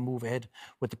faith if they move ahead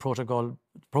with the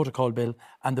protocol bill.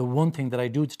 And the one thing that I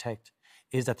do detect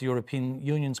is that the European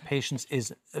Union's patience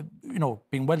is,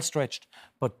 being well stretched,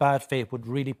 but bad faith would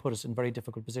really put us in very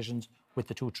difficult positions with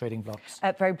the two trading blocs.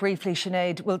 Very briefly,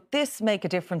 Sinead, will this make a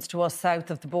difference to us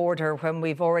south of the border when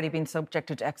we've already been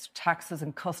subjected to extra taxes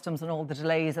and customs and all the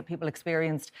delays that people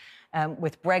experienced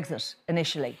with Brexit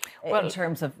initially in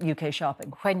terms of UK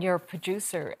shopping? When your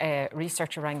producer,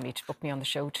 researcher, rang me to book me on the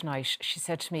show tonight, she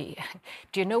said to me,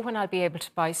 do you know when I'll be able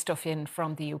to buy stuff in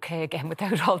from the UK again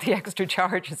without all the extra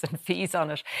charges and fees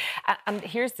on it? And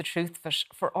here's the truth of it.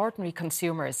 For ordinary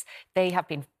consumers, they have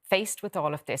been faced with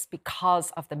all of this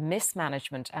because of the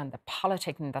mismanagement and the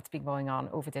politicking that's been going on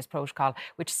over this protocol,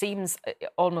 which seems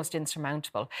almost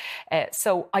insurmountable.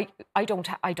 So I don't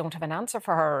have an answer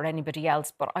for her or anybody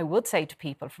else, but I would say to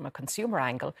people from a consumer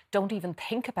angle, don't even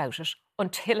think about it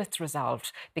until it's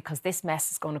resolved, because this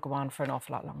mess is going to go on for an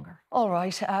awful lot longer. All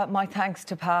right. My thanks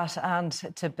to Pat and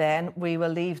to Ben. We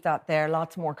will leave that there.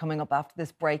 Lots more coming up after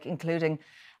this break, including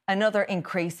another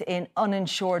increase in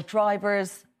uninsured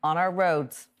drivers on our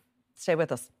roads. Stay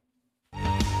with us.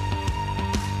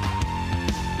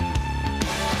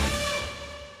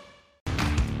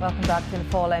 Welcome back. Fianna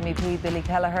Fáil MEP Billy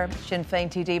Kelleher, Sinn Féin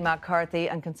TD Matt Carthy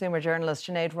and consumer journalist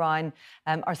Sinead Ryan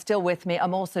are still with me.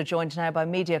 I'm also joined now by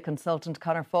media consultant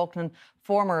Conor Faulkner,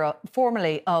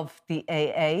 formerly of the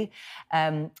AA.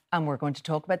 And we're going to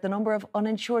talk about the number of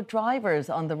uninsured drivers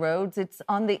on the roads. It's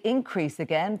on the increase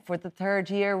again for the third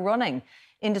year running.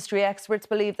 Industry experts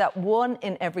believe that 1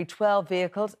 in every 12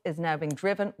 vehicles is now being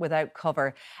driven without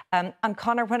cover. And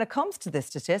Conor, when it comes to this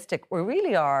statistic, we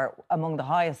really are among the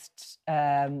highest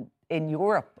in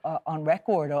Europe on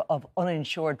record of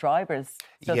uninsured drivers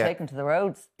still taken to the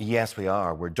roads. Yes, we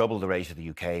are. We're double the rate of the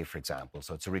UK, for example,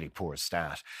 so it's a really poor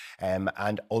stat.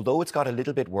 And although it's got a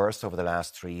little bit worse over the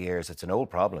last 3 years, it's an old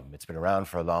problem. It's been around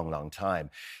for a long, long time.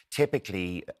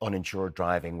 Typically, uninsured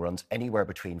driving runs anywhere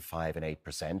between 5 and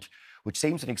 8%, which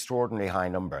seems an extraordinarily high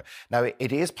number. Now,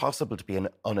 it is possible to be an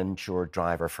uninsured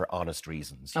driver for honest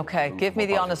reasons. OK, give me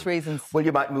the honest reasons. Well,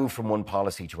 you might move from one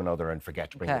policy to another and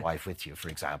forget to bring your wife with you, for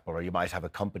example, or you might have a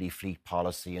company fleet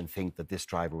policy and think that this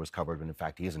driver was covered when in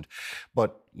fact he isn't.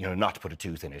 But, not to put a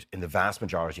tooth in it, in the vast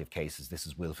majority of cases, this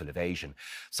is willful evasion.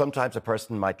 Sometimes a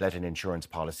person might let an insurance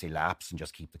policy lapse and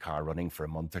just keep the car running for a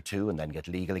month or two and then get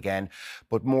legal again.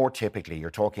 But more typically,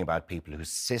 you're talking about people who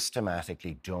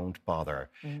systematically don't bother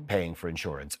paying for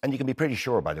insurance. And you can be pretty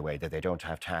sure, by the way, that they don't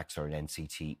have tax or an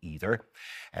NCT either.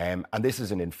 And this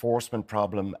is an enforcement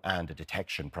problem and a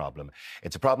detection problem.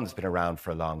 It's a problem that's been around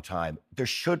for a long time. There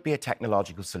should be a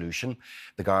technological solution.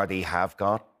 The Gardaí have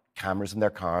got cameras in their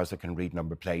cars that can read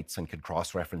number plates and can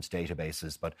cross-reference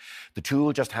databases, but the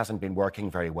tool just hasn't been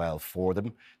working very well for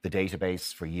them. The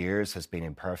database for years has been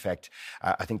imperfect.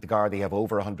 I think the Gardaí have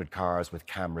over 100 cars with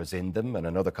cameras in them and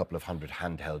another couple of hundred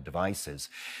handheld devices.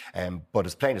 But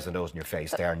as plain as the nose in your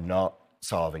face, they are not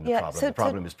solving the problem. The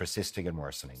problem is persisting and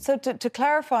worsening. So to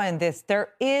clarify on this, there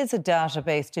is a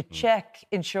database to check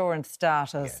insurance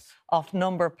status of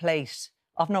number plates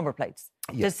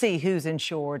to see who's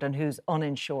insured and who's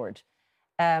uninsured.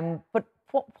 But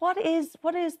What is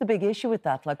the big issue with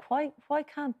that? Like, why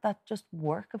can't that just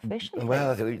work efficiently?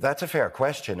 Well, that's a fair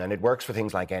question, and it works for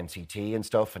things like NCT and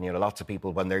stuff. And lots of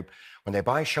people when they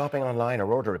buy shopping online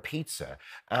or order a pizza,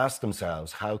 ask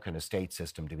themselves, how can a state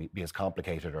system be as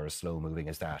complicated or as slow moving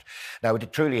as that? Now,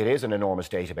 it is an enormous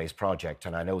database project,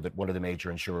 and I know that one of the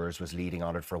major insurers was leading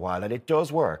on it for a while, and it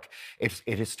does work. It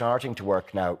is starting to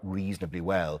work now reasonably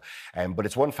well, but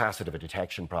it's one facet of a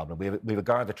detection problem. We have a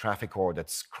Garda traffic corps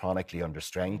that's chronically under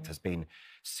strength, has been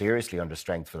seriously under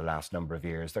strength for the last number of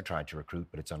years. They're trying to recruit,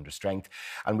 but it's under strength.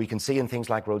 And we can see in things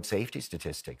like road safety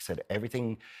statistics that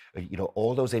everything,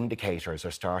 all those indicators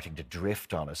are starting to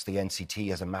drift on us. The NCT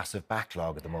has a massive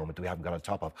backlog at the moment that we haven't got on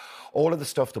top of. All of the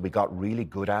stuff that we got really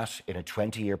good at in a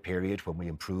 20-year period when we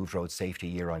improved road safety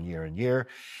year on year and year,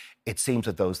 it seems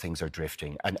that those things are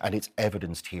drifting. And it's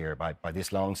evidenced here by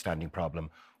this long-standing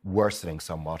problem worsening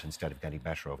somewhat instead of getting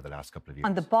better over the last couple of years.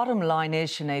 And the bottom line is,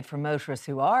 Sinead, for motorists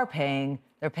who are paying,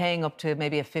 they're paying up to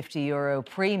maybe a €50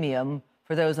 premium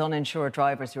for those uninsured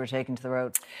drivers who are taken to the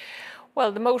road.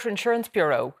 Well, the Motor Insurance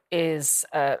Bureau is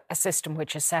a system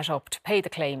which is set up to pay the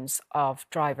claims of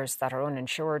drivers that are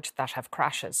uninsured, that have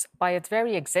crashes. By its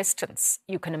very existence,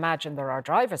 you can imagine there are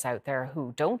drivers out there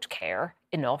who don't care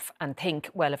enough and think,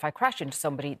 well, if I crash into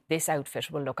somebody, this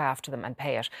outfit will look after them and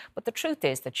pay it. But the truth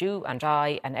is that you and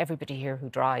I and everybody here who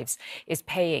drives is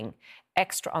paying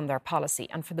extra on their policy.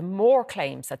 And for the more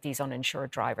claims that these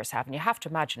uninsured drivers have, and you have to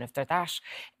imagine if they're that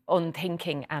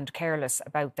unthinking and careless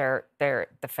about the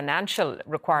financial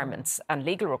requirements and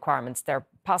legal requirements, they're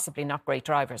possibly not great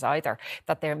drivers either,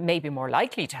 that they're maybe more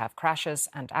likely to have crashes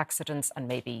and accidents and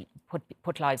maybe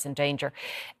put lives in danger,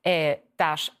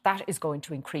 that is going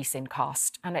to increase in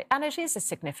cost. And it is a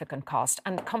significant cost.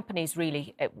 And companies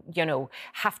really,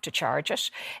 have to charge it,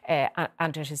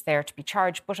 and it is there to be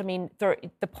charged. But I mean,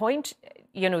 the point,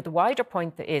 the wider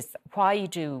point is, why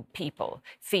do people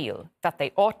feel that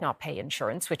they ought not pay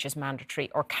insurance, which is mandatory,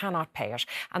 or cannot pay it?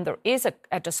 And there is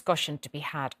a discussion to be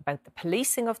had about the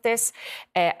policing of this,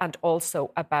 and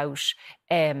also about,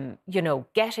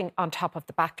 getting on top of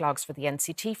the backlogs for the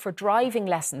NCT for driving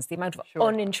lessons. The amount of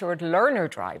uninsured learner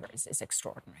drivers is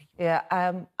extraordinary. Yeah,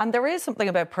 and there is something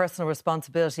about personal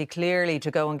responsibility, clearly,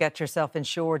 to go and get yourself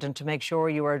insured and to make sure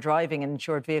you are driving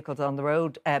insured vehicles on the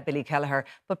road, Billy Kelleher.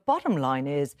 But bottom line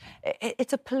is,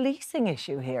 it's a policing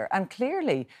issue here, and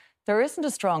clearly there isn't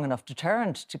a strong enough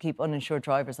deterrent to keep uninsured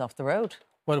drivers off the road.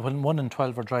 Well, when 1 in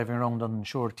 12 are driving around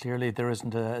uninsured, clearly there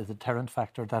isn't a deterrent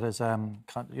factor that is,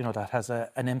 that has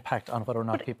an impact on whether or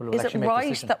not people will actually make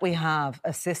decisions. Is it right that we have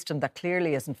a system that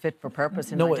clearly isn't fit for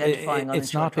purpose in identifying uninsured drivers?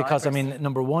 It's not, because,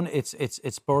 number one,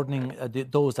 it's burdening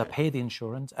those that pay the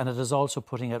insurance, and it is also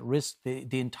putting at risk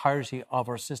the entirety of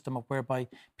our system, of whereby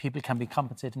people can be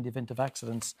compensated in the event of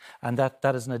accidents, and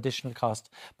that is an additional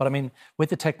cost. But, with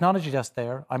the technology that's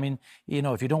there,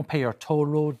 if you don't pay your toll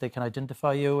road, they can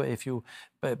identify you. If you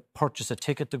purchase a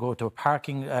ticket to go to a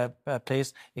parking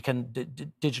place, it can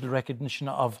digital recognition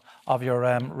of your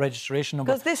registration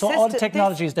number. So all the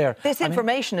technology is there. This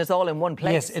information is all in one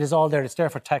place. Yes, it is all there. It's there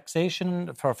for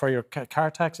taxation, for your car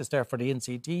tax. It's there for the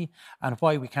NCT. And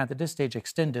why we can't at this stage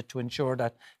extend it to ensure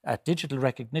that at digital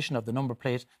recognition of the number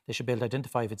plate, they should be able to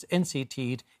identify if it's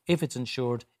NCT'd, if it's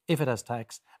insured, if it has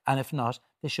tax, and if not,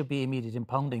 there should be immediate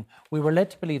impounding. We were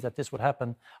led to believe that this would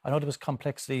happen. I know there was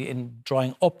complexity in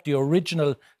drawing up the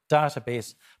original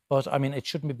database, but it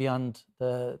shouldn't be beyond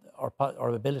our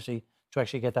ability to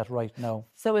actually get that right now.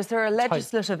 So is there a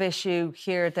legislative issue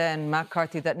here then, Matt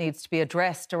Carthy, that needs to be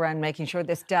addressed around making sure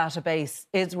this database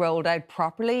is rolled out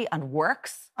properly and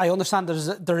works? I understand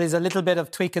there is a little bit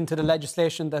of tweaking to the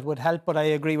legislation that would help, but I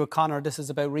agree with Conor, this is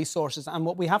about resources. And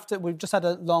what we've just had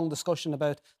a long discussion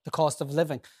about the cost of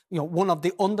living. One of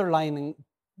the underlying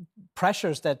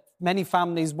pressures that many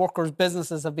families, workers,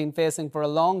 businesses have been facing for a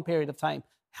long period of time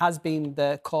has been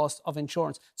the cost of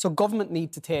insurance. So government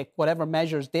need to take whatever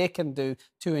measures they can do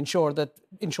to ensure that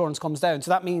insurance comes down.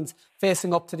 So that means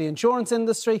facing up to the insurance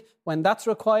industry when that's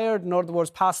required, in other words,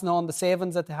 passing on the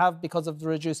savings that they have because of the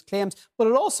reduced claims. But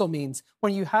it also means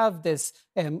when you have this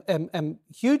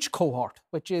huge cohort,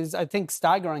 which is, I think,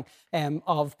 staggering,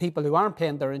 of people who aren't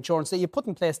paying their insurance, that you put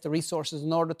in place the resources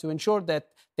in order to ensure that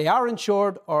they are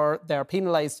insured or they're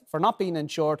penalised for not being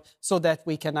insured, so that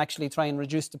we can actually try and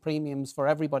reduce the premiums for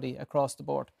everybody across the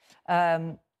board.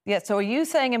 So are you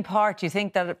saying in part you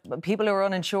think that people who are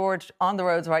uninsured on the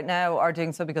roads right now are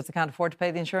doing so because they can't afford to pay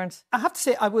the insurance? I have to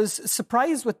say I was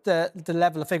surprised with the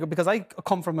level of figure, because I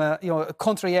come from a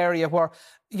country area where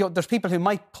there's people who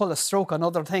might pull a stroke on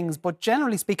other things, but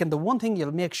generally speaking, the one thing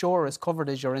you'll make sure is covered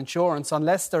is your insurance,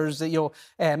 unless there's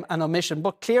an omission.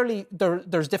 But clearly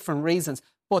there's different reasons.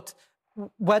 But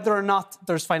whether or not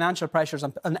there's financial pressures,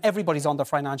 and everybody's under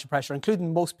financial pressure,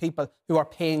 including most people who are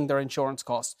paying their insurance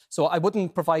costs. So I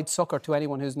wouldn't provide succour to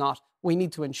anyone who's not. We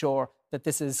need to ensure that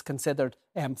this is considered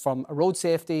from a road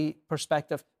safety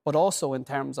perspective, but also in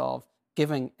terms of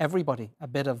giving everybody a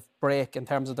bit of break in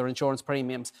terms of their insurance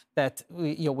premiums, that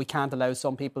we can't allow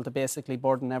some people to basically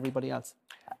burden everybody else.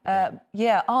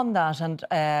 On that,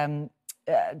 and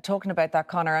talking about that,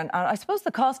 Conor, and I suppose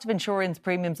the cost of insurance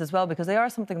premiums as well, because they are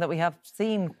something that we have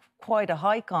seen quite a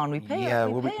hike on. We pay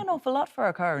an awful lot for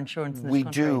our car insurance in this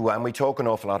country. We do, and we talk an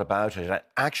awful lot about it.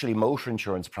 Actually, motor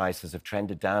insurance prices have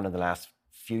trended down in the last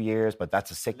few years, but that's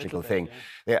a cyclical thing.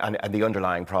 Yeah, and the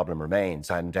underlying problem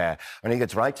remains. And I think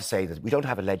it's right to say that we don't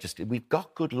have we've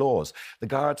got good laws. The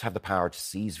Guards have the power to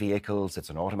seize vehicles.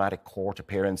 It's an automatic court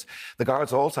appearance. The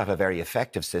Guards also have a very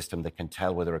effective system that can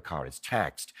tell whether a car is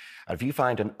taxed. And if you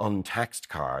find an untaxed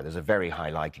car, there's a very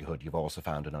high likelihood you've also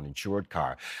found an uninsured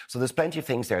car. So there's plenty of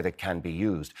things there that can be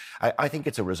used. I think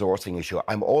it's a resourcing issue.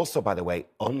 I'm also, by the way,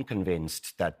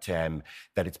 unconvinced that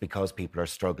it's because people are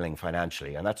struggling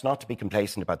financially. And that's not to be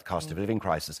complacent about the cost of living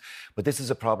crisis, but this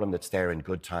is a problem that's there in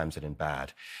good times and in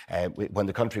bad. When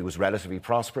the country was relatively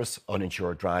prosperous,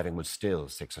 uninsured driving was still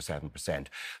 6 or 7%.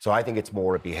 So I think it's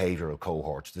more a behavioural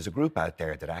cohort. There's a group out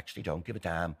there that actually don't give a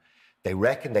damn. They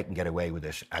reckon they can get away with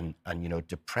it, and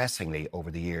depressingly, over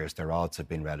the years, their odds have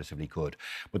been relatively good.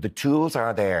 But the tools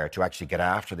are there to actually get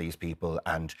after these people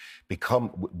and become...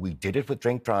 We did it with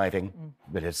drink driving,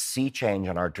 with a sea change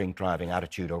on our drink driving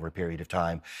attitude over a period of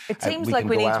time. It seems like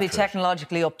we need to be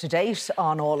technologically up to date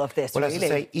on all of this, well, really. As I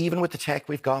say, even with the tech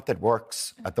we've got that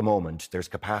works at the moment, there's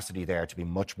capacity there to be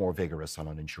much more vigorous on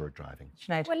uninsured driving.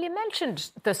 Sinead? Well, you mentioned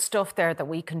the stuff there that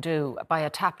we can do by a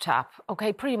tap-tap.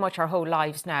 OK, pretty much our whole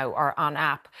lives now are on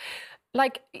app.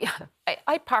 Like,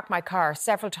 I park my car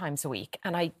several times a week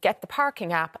and I get the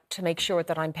parking app to make sure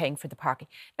that I'm paying for the parking.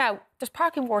 Now, there's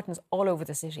parking wardens all over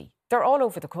the city. They're all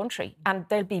over the country and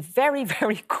they'll be very,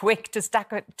 very quick to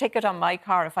stack a ticket on my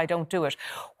car if I don't do it.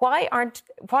 Why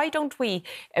don't we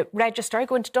register? I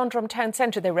go into Dundrum Town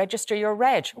Centre, they register your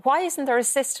reg. Why isn't there a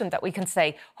system that we can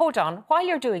say, hold on, while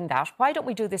you're doing that, why don't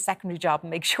we do this secondary job and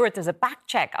make sure there's a back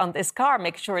check on this car,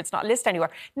 make sure it's not listed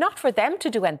anywhere? Not for them to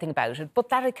do anything about it, but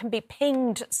that it can be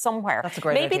pinged somewhere. That's a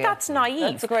great idea. Maybe that's naive.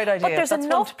 That's a great idea. But there's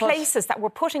enough places that we're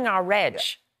putting our reg.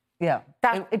 Yeah,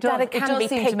 it does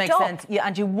seem to make sense. Yeah,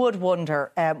 and you would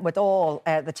wonder, with all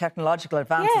the technological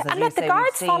advances, and let the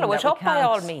Guards follow it up by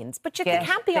all means. But they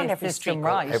can't be on every street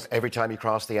right. Every time you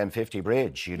cross the M50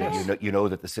 bridge, you know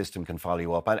that the system can follow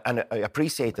you up. And I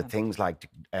appreciate that things like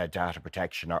data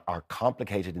protection are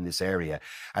complicated in this area.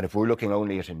 And if we're looking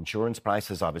only at insurance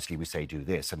prices, obviously we say do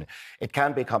this. And it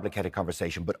can be a complicated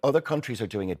conversation, but other countries are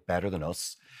doing it better than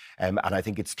us. And I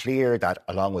think it's clear that,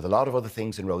 along with a lot of other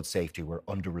things in road safety, we're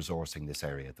under-resourcing this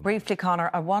area. Briefly,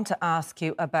 Conor, I want to ask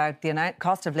you about the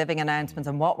cost of living announcements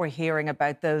and what we're hearing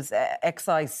about those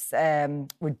excise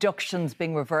reductions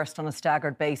being reversed on a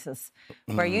staggered basis.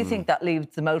 Where you think that leaves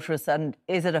the motorists, and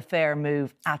is it a fair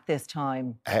move at this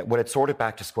time? Well, it's sort of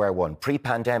back to square one.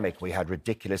 Pre-pandemic, we had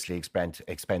ridiculously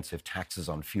expensive taxes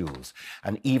on fuels.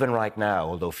 And even right now,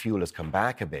 although fuel has come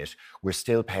back a bit, we're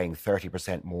still paying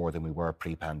 30% more than we were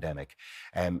pre-pandemic.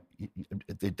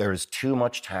 There is too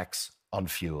much tax on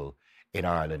fuel in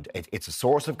Ireland. It's a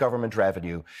source of government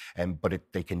revenue, but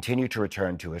they continue to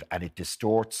return to it, and it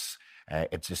distorts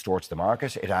the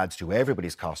market. It adds to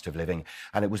everybody's cost of living,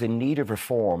 and it was in need of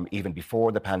reform even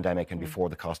before the pandemic and before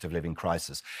the cost of living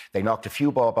crisis. They knocked a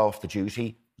few bob off the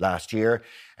duty last year.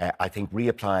 I think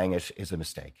reapplying it is a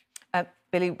mistake.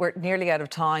 Billy, we're nearly out of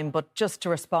time, but just to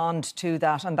respond to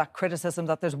that and that criticism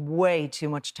that there's way too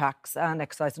much tax and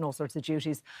excise and all sorts of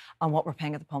duties on what we're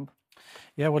paying at the pump.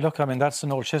 Yeah, well, look, I mean, that's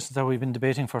an old chestnut that we've been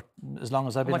debating for as long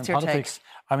as I've been in politics. Take?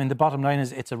 I mean, the bottom line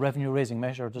is it's a revenue-raising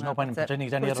measure. There's no point in pretending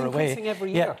it any other way. It's increasing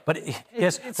every year. Yeah, but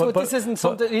this isn't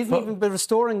something. It isn't even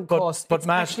restoring costs. But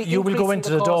Matt, you will go into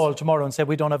the Dáil tomorrow and say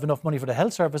we don't have enough money for the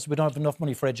health service, we don't have enough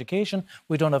money for education,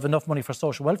 we don't have enough money for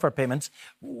social welfare payments.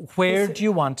 Where do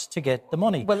you want to get the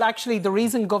money? Well, actually, the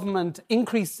reason government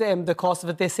increased the cost of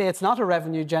it, they say it's not a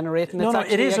revenue generating. It's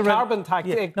actually it is a carbon tax.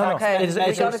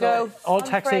 All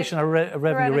taxation are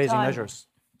revenue-raising measures.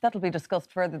 That'll be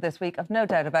discussed further this week. I've no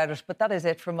doubt about it, but that is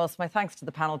it from us. My thanks to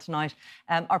the panel tonight.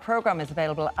 Our programme is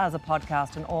available as a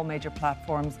podcast on all major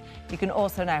platforms. You can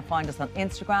also now find us on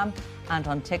Instagram and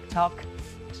on TikTok,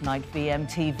 Tonight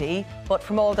VMTV. But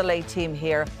from all the late team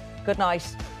here, good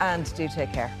night and do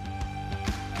take care.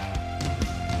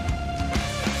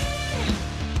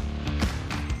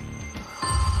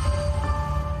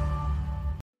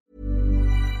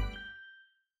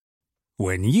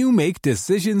 When you make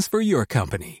decisions for your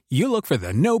company, you look for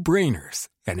the no-brainers.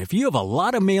 And if you have a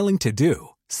lot of mailing to do,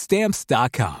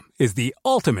 Stamps.com is the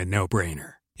ultimate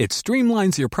no-brainer. It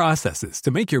streamlines your processes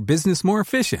to make your business more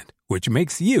efficient, which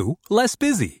makes you less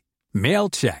busy. Mail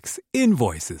checks,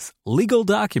 invoices, legal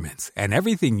documents, and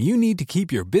everything you need to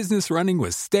keep your business running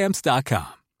with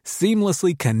Stamps.com.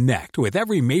 Seamlessly connect with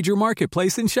every major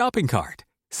marketplace and shopping cart.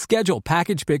 Schedule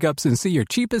package pickups and see your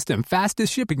cheapest and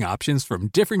fastest shipping options from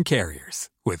different carriers,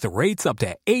 with rates up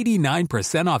to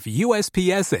 89% off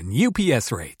USPS and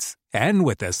UPS rates. And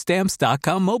with the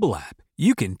Stamps.com mobile app,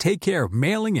 you can take care of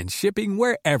mailing and shipping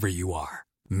wherever you are.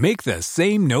 Make the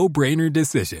same no-brainer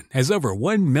decision as over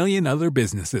 1 million other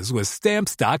businesses with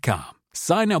Stamps.com.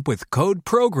 Sign up with code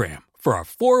PROGRAM for a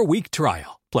 4-week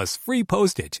trial, plus free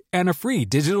postage and a free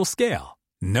digital scale.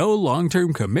 No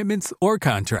long-term commitments or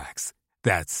contracts.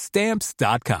 That's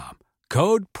Stamps.com.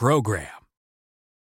 Code PROGRAM.